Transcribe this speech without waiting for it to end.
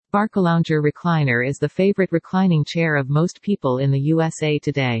Barcalounger recliner is the favorite reclining chair of most people in the USA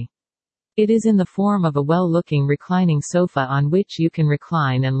today. It is in the form of a well-looking reclining sofa on which you can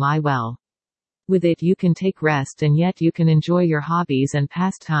recline and lie well. With it you can take rest and yet you can enjoy your hobbies and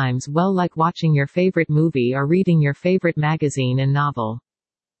pastimes well, like watching your favorite movie or reading your favorite magazine and novel.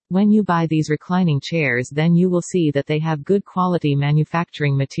 When you buy these reclining chairs, then you will see that they have good quality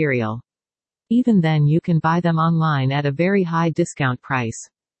manufacturing material. Even then you can buy them online at a very high discount price.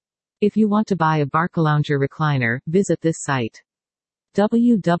 If you want to buy a Barcalounger recliner, visit this site: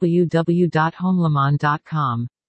 www.homelemon.com.